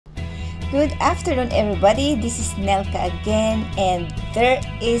Good afternoon, everybody. This is Nelca again, and there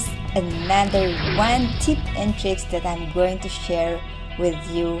is another one tip and tricks that I'm going to share with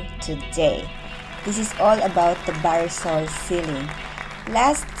you today. This is all about the Barrisol ceiling.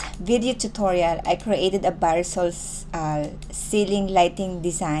 Last video tutorial, I created a Barrisol ceiling lighting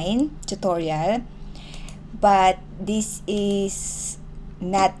design tutorial, but this is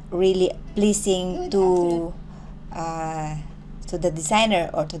not really pleasing to the designer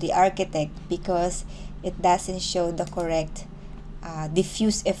or to the architect because it doesn't show the correct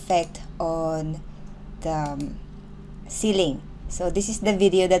diffuse effect on the ceiling. So this is the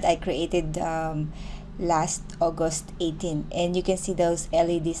video that I created last August 18, and you can see those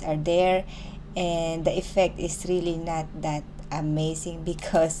LEDs are there, and the effect is really not that amazing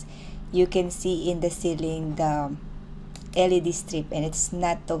because you can see in the ceiling the LED strip, and it's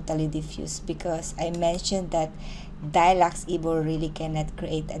not totally diffuse because I mentioned that Dialux really cannot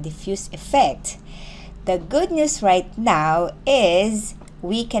create a diffuse effect. The good news right now is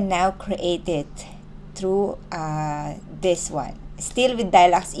we can now create it through this one, still with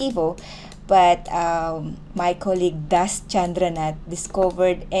Dialux Evo, but my colleague Das Chandranath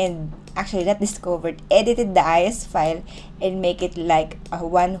discovered, and actually not discovered, edited the IS file and make it like a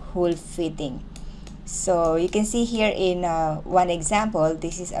one whole fitting. So you can see here in one example,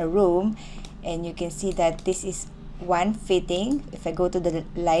 this is a room, and you can see that this is one fitting. If I go to the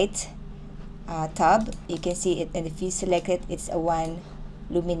light tab, you can see it, and if you select it, it's a one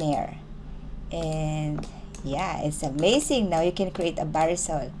luminaire. And yeah, it's amazing. Now you can create a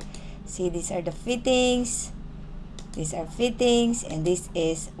Barrisol. See, these are the fittings, these are fittings, and this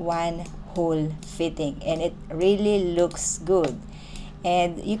is one whole fitting, and it really looks good.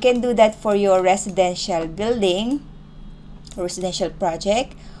 And you can do that for your residential building, residential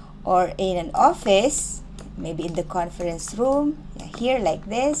project, or in an office, maybe in the conference room, here like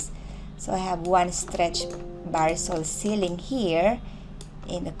this. So I have one stretch Barrisol ceiling here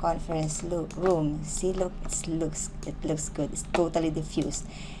in the conference room. See, look, it looks good. It's totally diffused.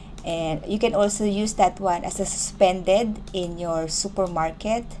 And you can also use that one as a suspended in your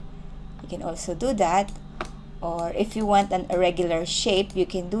supermarket. You can also do that. Or if you want an irregular shape, you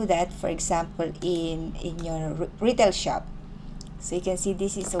can do that, for example, in your retail shop. So you can see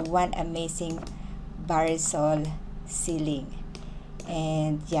this is a one amazing Barrisol ceiling.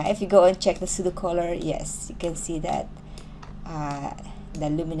 And yeah, if you go and check the pseudo color, yes, you can see that the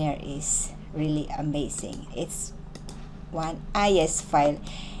luminaire is really amazing. It's one IS file,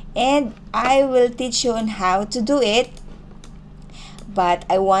 and I will teach you on how to do it, but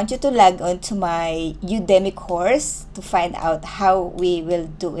I want you to log on to my Udemy course to find out how we will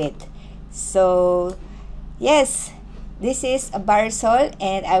do it. So yes, this is a Barrisol,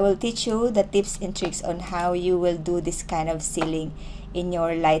 and I will teach you the tips and tricks on how you will do this kind of ceiling in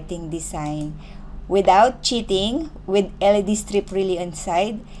your lighting design without cheating, with LED strip really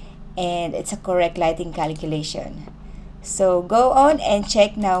inside, and it's a correct lighting calculation. So go on and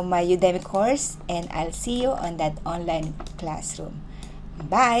check now my Udemy course, and I'll see you on that online classroom.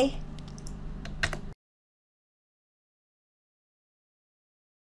 Bye!